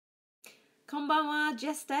Konbanwa,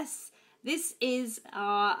 Jess des. This is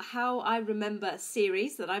our How I Remember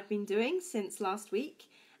series that I've been doing since last week,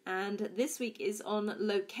 and this week is on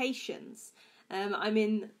locations. I'm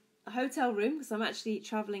in a hotel room because I'm actually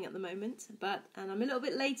travelling at the moment, and I'm a little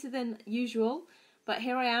bit later than usual, but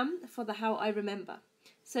here I am for the How I Remember.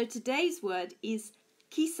 So today's word is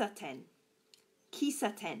kisaten.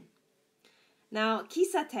 Kisaten. Now,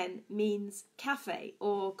 kisaten means cafe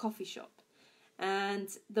or coffee shop. And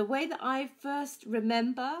the way that I first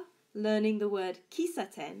remember learning the word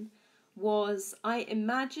kisaten was I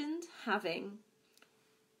imagined having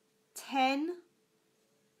 10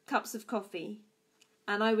 cups of coffee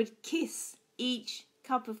and I would kiss each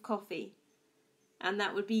cup of coffee, and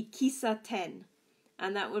that would be kisaten,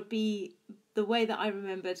 and that would be the way that I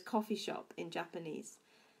remembered coffee shop in Japanese.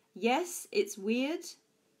 Yes, it's weird.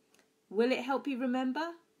 Will it help you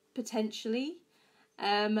remember? Potentially.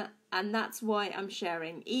 And that's why I'm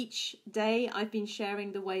sharing. Each day I've been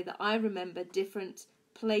sharing the way that I remember different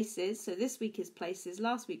places. So this week is places,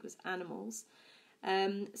 last week was animals.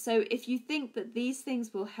 So if you think that these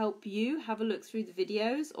things will help you, have a look through the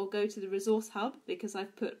videos or go to the resource hub, because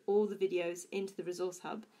I've put all the videos into the resource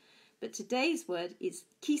hub. But today's word is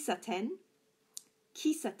kisaten.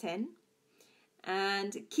 Kisaten.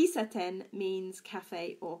 And kisaten means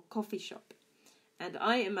cafe or coffee shop. And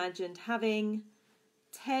I imagined having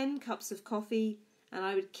 10 cups of coffee, and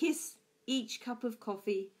I would kiss each cup of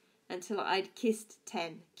coffee until I'd kissed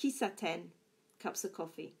 10, kisaten cups of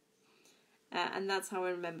coffee. And that's how I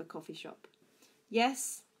remember coffee shop.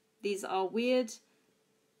 Yes, these are weird.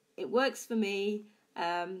 It works for me.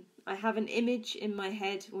 I have an image in my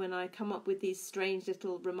head when I come up with these strange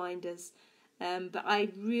little reminders. But I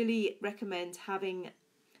really recommend having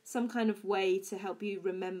some kind of way to help you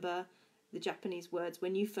remember the Japanese words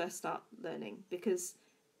when you first start learning, because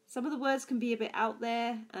some of the words can be a bit out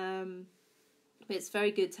there, but it's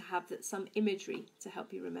very good to have some imagery to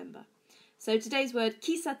help you remember. So today's word,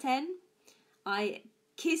 kisaten. I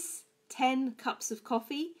kiss 10 cups of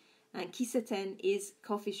coffee, and kisaten is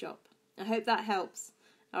coffee shop. I hope that helps.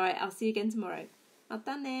 All right, I'll see you again tomorrow.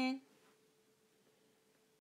 Mata ne!